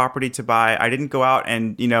single property to buy. I didn't go out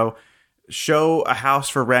and, show a house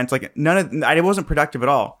for rent. Like I wasn't productive at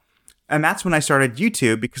all. And that's when I started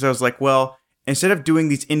YouTube, because I was like, well, instead of doing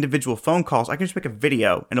these individual phone calls, I can just make a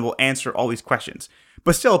video and it will answer all these questions.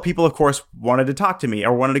 But still, people, of course, wanted to talk to me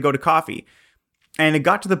or wanted to go to coffee. And it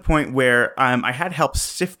got to the point where I had help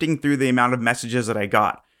sifting through the amount of messages that I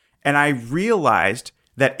got. And I realized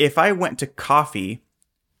that if I went to coffee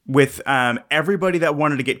with everybody that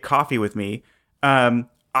wanted to get coffee with me,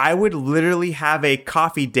 I would literally have a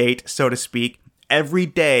coffee date, so to speak, every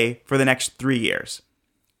day for the next 3 years.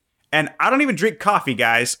 And I don't even drink coffee,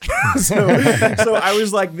 guys. so I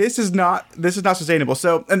was like, this is not sustainable.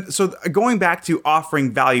 So going back to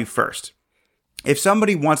offering value first. If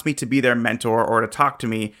somebody wants me to be their mentor or to talk to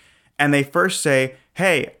me, and they first say,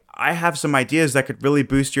 "Hey, I have some ideas that could really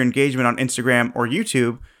boost your engagement on Instagram or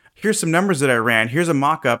YouTube. Here's some numbers that I ran. Here's a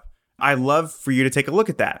mock-up. I'd love for you to take a look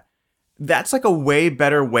at that." That's like a way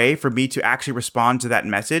better way for me to actually respond to that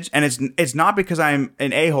message. And it's not because I'm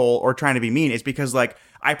an a-hole or trying to be mean. It's because like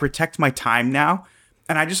I protect my time now,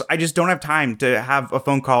 and I just don't have time to have a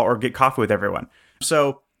phone call or get coffee with everyone.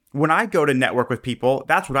 So when I go to network with people,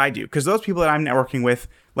 that's what I do. Because those people that I'm networking with,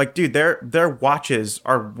 like, dude, their watches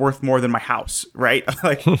are worth more than my house, right?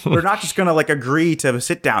 Like, they're not just gonna like agree to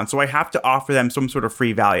sit down. So I have to offer them some sort of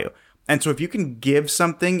free value. And so if you can give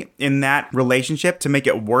something in that relationship to make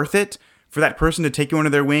it worth it for that person to take you under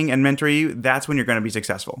their wing and mentor you, that's when you're going to be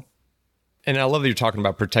successful. And I love that you're talking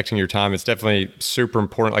about protecting your time. It's definitely super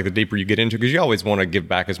important, like the deeper you get into, because you always want to give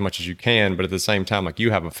back as much as you can. But at the same time, like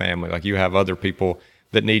you have a family, like you have other people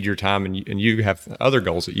that need your time, and you have other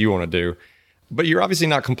goals that you want to do. But you're obviously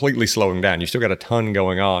not completely slowing down. You still got a ton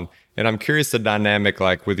going on. And I'm curious the dynamic,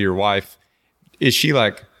 like with your wife, is she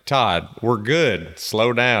like, "Todd, we're good,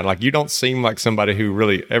 slow down"? Like, you don't seem like somebody who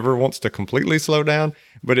really ever wants to completely slow down.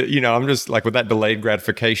 But, I'm just like, with that delayed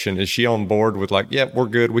gratification, is she on board with like, "Yeah, we're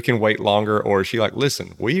good, we can wait longer"? Or is she like,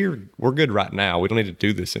 "Listen, we're good right now. We don't need to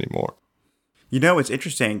do this anymore"? It's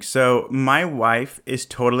interesting. So my wife is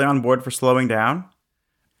totally on board for slowing down.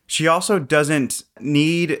 She also doesn't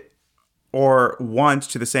need or want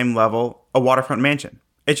to the same level a waterfront mansion.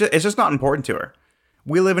 It's just not important to her.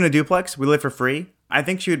 We live in a duplex. We live for free. I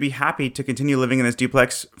think she would be happy to continue living in this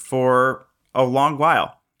duplex for a long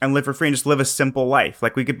while and live for free and just live a simple life.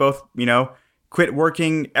 Like, we could both, quit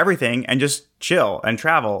working everything and just chill and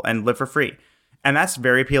travel and live for free. And that's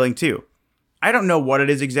very appealing too. I don't know what it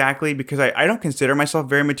is exactly, because I don't consider myself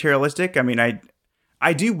very materialistic. I mean,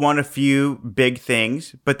 I do want a few big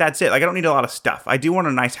things, but that's it. Like, I don't need a lot of stuff. I do want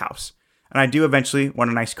a nice house, and I do eventually want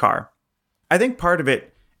a nice car. I think part of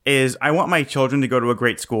it is I want my children to go to a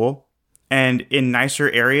great school. And in nicer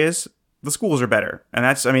areas, the schools are better. And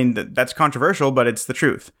that's controversial, but it's the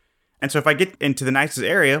truth. And so if I get into the nicest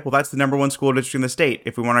area, well, that's the number one school district in the state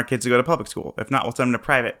if we want our kids to go to public school. If not, we'll send them to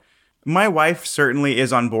private. My wife certainly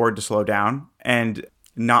is on board to slow down and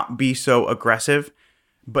not be so aggressive.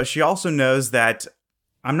 But she also knows that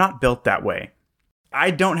I'm not built that way.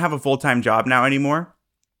 I don't have a full-time job now anymore.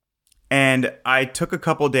 And I took a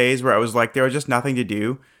couple days where I was like, there was just nothing to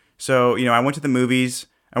do. So, I went to the movies.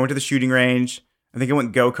 I went to the shooting range. I think I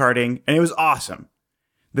went go-karting, and it was awesome.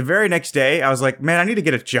 The very next day, I was like, man, I need to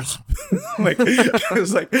get a job. I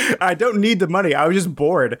was like, I don't need the money. I was just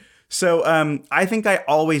bored. So I think I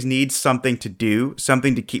always need something to do,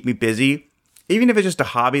 something to keep me busy. Even if it's just a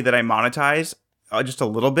hobby that I monetize just a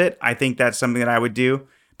little bit, I think that's something that I would do.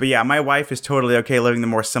 But yeah, my wife is totally okay living the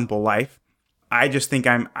more simple life. I just think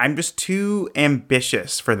I'm just too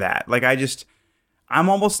ambitious for that. Like I'm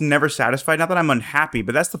almost never satisfied. Not that I'm unhappy,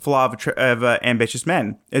 but that's the flaw of ambitious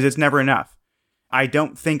men, is it's never enough. I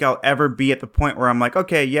don't think I'll ever be at the point where I'm like,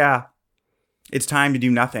 okay, yeah, it's time to do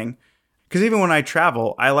nothing. Because even when I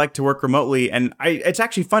travel, I like to work remotely, and it's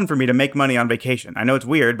actually fun for me to make money on vacation. I know it's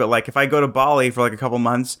weird, but like if I go to Bali for like a couple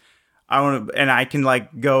months, I can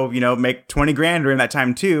like go, make 20 grand during that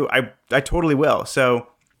time too. I totally will. So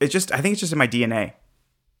I think it's just in my DNA.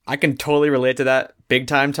 I can totally relate to that big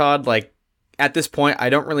time, Todd. Like at this point, I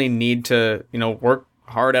don't really need to, work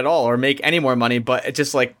hard at all or make any more money, but it's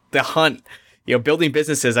just like the hunt. Building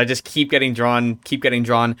businesses, I just keep getting drawn.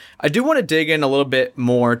 I do want to dig in a little bit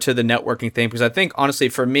more to the networking thing, because I think honestly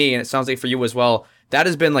for me, and it sounds like for you as well, that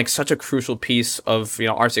has been like such a crucial piece of,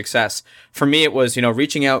 our success. For me, it was,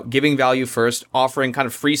 reaching out, giving value first, offering kind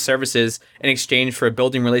of free services in exchange for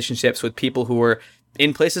building relationships with people who were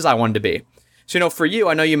in places I wanted to be. So, for you,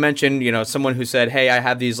 I know you mentioned, someone who said, hey, I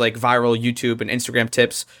have these like viral YouTube and Instagram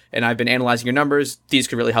tips, and I've been analyzing your numbers. These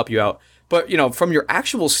could really help you out. But, from your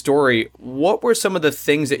actual story, what were some of the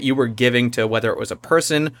things that you were giving to, whether it was a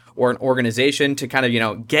person or an organization, to kind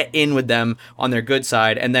of, get in with them on their good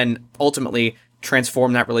side and then ultimately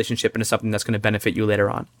transform that relationship into something that's going to benefit you later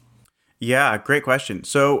on? Yeah, great question.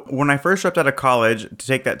 So when I first dropped out of college to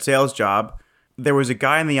take that sales job, there was a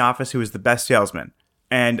guy in the office who was the best salesman.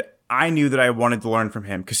 And I knew that I wanted to learn from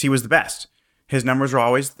him because he was the best. His numbers were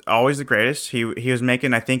always the greatest. He was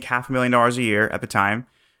making, I think, $500,000 a year at the time.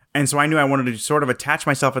 And so I knew I wanted to sort of attach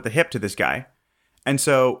myself at the hip to this guy. And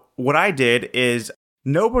so what I did is,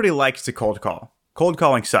 nobody likes to cold call. Cold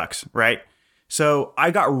calling sucks, right? So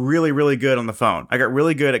I got really, really good on the phone. I got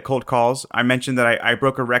really good at cold calls. I mentioned that I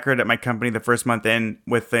broke a record at my company the first month in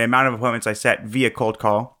with the amount of appointments I set via cold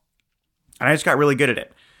call. And I just got really good at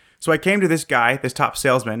it. So I came to this guy, this top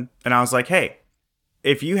salesman, and I was like, hey,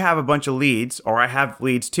 if you have a bunch of leads, or I have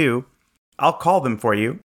leads too, I'll call them for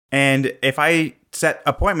you. And if I set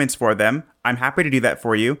appointments for them, I'm happy to do that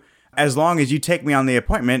for you, as long as you take me on the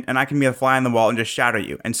appointment and I can be a fly on the wall and just shadow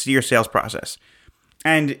you and see your sales process.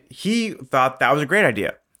 And he thought that was a great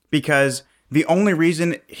idea, because the only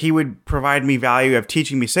reason he would provide me value of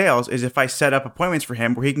teaching me sales is if I set up appointments for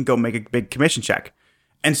him where he can go make a big commission check.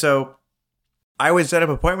 And so I would set up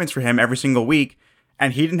appointments for him every single week,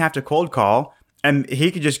 and he didn't have to cold call, and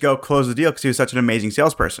he could just go close the deal because he was such an amazing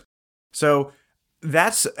salesperson. So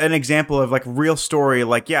that's an example of like real story.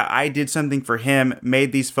 Like, yeah, I did something for him,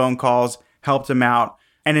 made these phone calls, helped him out.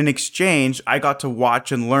 And in exchange, I got to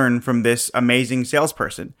watch and learn from this amazing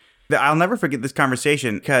salesperson. I'll never forget this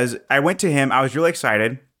conversation, because I went to him. I was really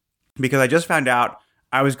excited because I just found out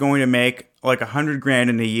I was going to make like $100,000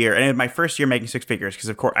 in a year. And in my first year making six figures, because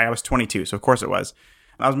of course I was 22. So of course it was.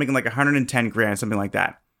 I was making like $110,000, something like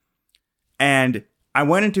that. And I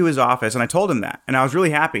went into his office and I told him that, and I was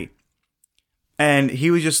really happy. And he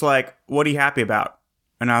was just like, what are you happy about?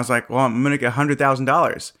 And I was like, well, I'm going to get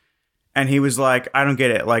 $100,000. And he was like, I don't get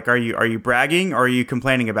it. Like, are you bragging or are you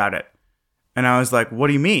complaining about it? And I was like, what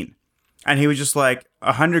do you mean? And he was just like,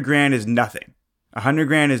 $100,000 is nothing.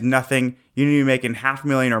 $100,000 is nothing. You need to be making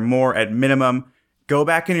 $500,000 or more at minimum. Go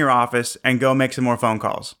back in your office and go make some more phone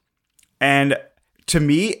calls. And to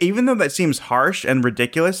me, even though that seems harsh and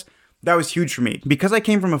ridiculous, that was huge for me. Because I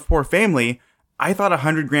came from a poor family, I thought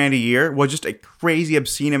 $100,000 a year was just a crazy,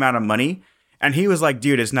 obscene amount of money. And he was like,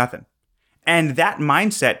 dude, it's nothing. And that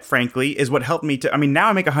mindset, frankly, is what helped me to, now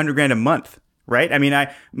I make $100,000 a month, right?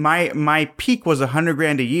 My peak was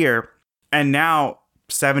 $100,000 a year. And now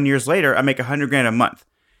 7 years later, I make $100,000 a month.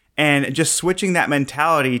 And just switching that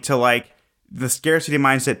mentality to like the scarcity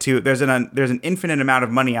mindset to there's an infinite amount of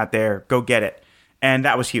money out there, go get it. And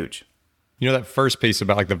that was huge. That first piece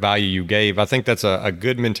about like the value you gave, I think that's a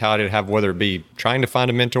good mentality to have, whether it be trying to find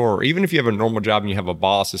a mentor or even if you have a normal job and you have a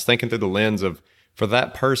boss, is thinking through the lens of, for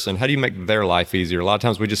that person, how do you make their life easier? A lot of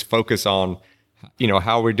times we just focus on,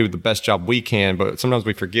 how we do the best job we can, but sometimes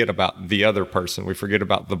we forget about the other person. We forget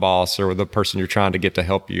about the boss or the person you're trying to get to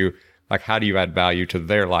help you. Like, how do you add value to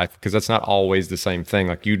their life? Because that's not always the same thing.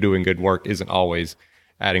 Like, you doing good work isn't always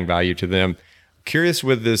adding value to them. Curious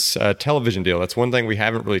with this television deal, that's one thing we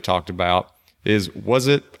haven't really talked about. Was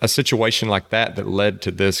it a situation like that led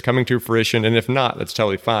to this coming to fruition? And if not, that's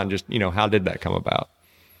totally fine. Just, how did that come about?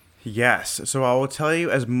 Yes. So I will tell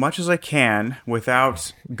you as much as I can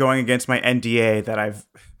without going against my NDA that I've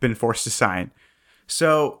been forced to sign.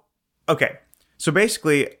 So, okay. So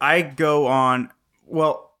basically, I bought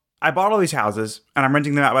all these houses and I'm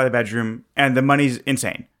renting them out by the bedroom, and the money's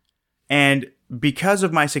insane. And because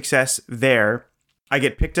of my success there, I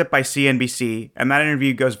get picked up by CNBC and that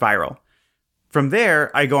interview goes viral. From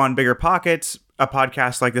there, I go on Bigger Pockets, a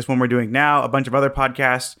podcast like this one we're doing now, a bunch of other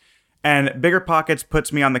podcasts, and Bigger Pockets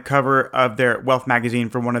puts me on the cover of their Wealth magazine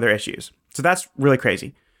for one of their issues. So that's really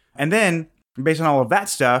crazy. And then, based on all of that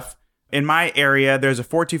stuff, in my area, there's a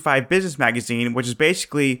 425 Business Magazine, which is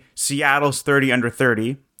basically Seattle's 30 under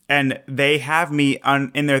 30. And they have me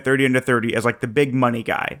in their 30 under 30 as like the big money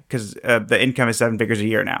guy because the income is 7 figures a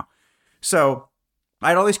year now. So I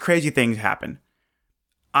had all these crazy things happen.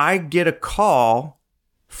 I get a call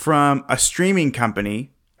from a streaming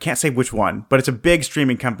company. Can't say which one, but it's a big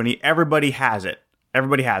streaming company. Everybody has it.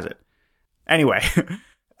 Anyway,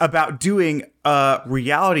 about doing a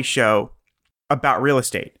reality show about real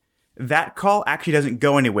estate. That call actually doesn't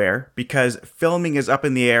go anywhere because filming is up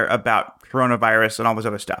in the air about coronavirus and all this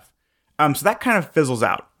other stuff. So that kind of fizzles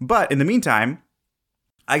out. But in the meantime,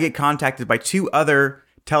 I get contacted by 2 other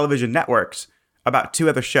television networks about 2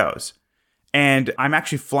 other shows. And I'm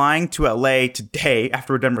actually flying to LA today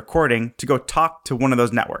after we're done recording to go talk to one of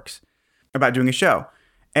those networks about doing a show.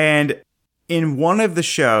 And in one of the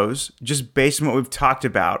shows, just based on what we've talked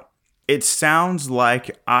about, it sounds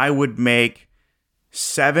like I would make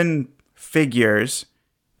 7 figures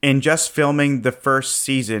in just filming the first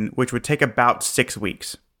season, which would take about 6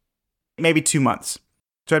 weeks, maybe 2 months.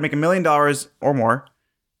 So I'd make $1 million or more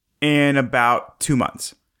in about 2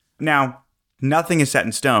 months. Now, nothing is set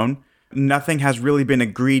in stone. Nothing has really been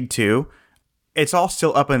agreed to. It's all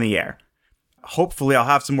still up in the air. Hopefully, I'll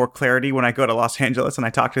have some more clarity when I go to Los Angeles and I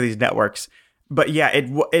talk to these networks. But yeah,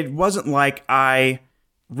 it wasn't like I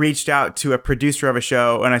reached out to a producer of a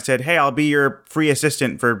show and I said, hey, I'll be your free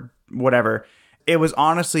assistant for whatever. It was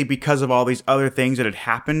honestly because of all these other things that had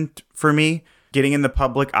happened for me, getting in the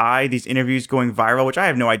public eye, these interviews going viral, which I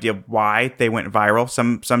have no idea why they went viral.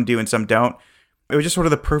 Some do and some don't. It was just sort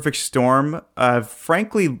of the perfect storm of,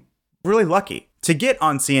 frankly, really lucky. To get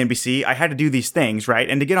on CNBC, I had to do these things, right?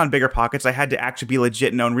 And to get on Bigger Pockets, I had to actually be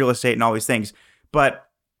legit and own real estate and all these things. But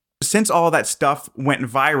since all that stuff went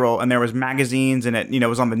viral and there was magazines and it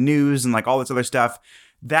was on the news and like all this other stuff,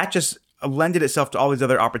 that just lended itself to all these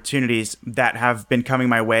other opportunities that have been coming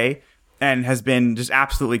my way and has been just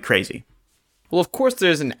absolutely crazy. Well, of course,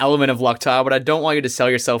 there's an element of luck, Todd, but I don't want you to sell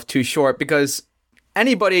yourself too short because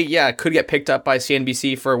anybody, could get picked up by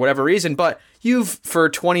CNBC for whatever reason, but you've, for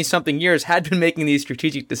 20-something years, had been making these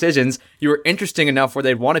strategic decisions. You were interesting enough where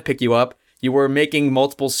they'd want to pick you up. You were making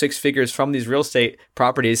multiple 6 figures from these real estate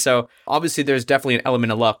properties. So obviously there's definitely an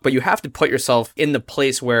element of luck, but you have to put yourself in the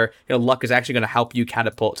place where luck is actually going to help you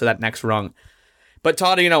catapult to that next rung. But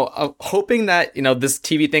Todd, hoping that, this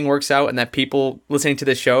TV thing works out and that people listening to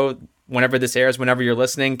this show, whenever this airs, whenever you're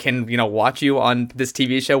listening, can, watch you on this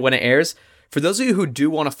TV show when it airs. For those of you who do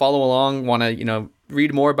want to follow along, want to,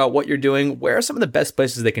 read more about what you're doing, where are some of the best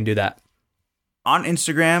places they can do that? On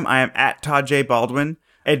Instagram, I am at Todd J. Baldwin.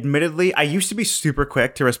 Admittedly, I used to be super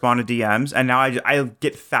quick to respond to DMs, and now I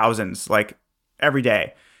get thousands, like, every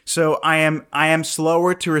day. So I am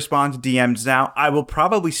slower to respond to DMs now. I will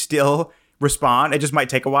probably still respond. It just might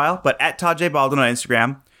take a while, but at Todd J. Baldwin on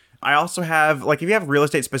Instagram. I also have, like, if you have real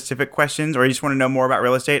estate specific questions or you just want to know more about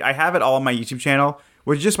real estate, I have it all on my YouTube channel,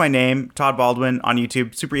 which is just my name, Todd Baldwin on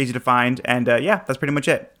YouTube. Super easy to find. And that's pretty much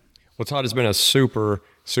it. Well, Todd, has been a super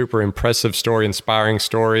impressive story, inspiring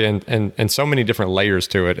story, and so many different layers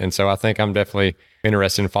to it. And so I think I'm definitely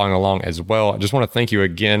interested in following along as well. I just want to thank you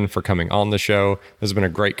again for coming on the show. This has been a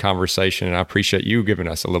great conversation, and I appreciate you giving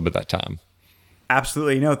us a little bit of that time.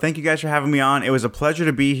 Absolutely. No, thank you guys for having me on. It was a pleasure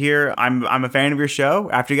to be here. I'm a fan of your show.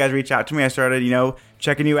 After you guys reached out to me, I started,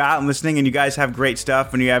 checking you out and listening, and you guys have great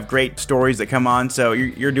stuff and you have great stories that come on. So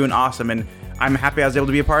you're doing awesome, and I'm happy I was able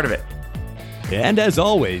to be a part of it. And as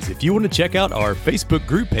always, if you want to check out our Facebook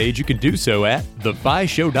group page, you can do so at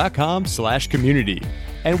thefishow.com/community.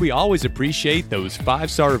 And we always appreciate those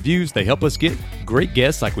 5-star reviews. They help us get great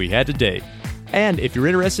guests like we had today. And if you're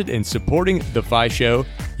interested in supporting The Fi Show,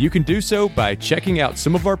 you can do so by checking out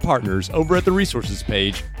some of our partners over at the resources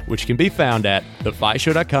page, which can be found at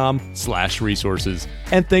thefishow.com/resources.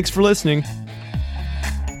 And thanks for listening.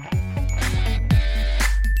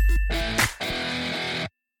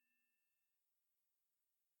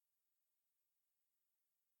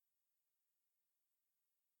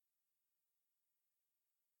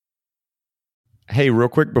 Hey, real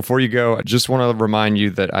quick before you go, I just want to remind you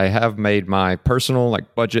that I have made my personal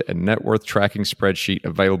budget and net worth tracking spreadsheet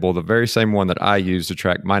available, the very same one that I use to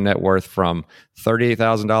track my net worth from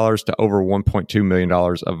 $38,000 to over $1.2 million,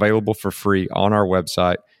 available for free on our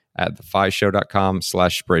website at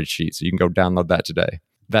thefishow.com/spreadsheet. So you can go download that today.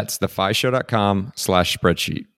 That's thefishow.com/spreadsheet.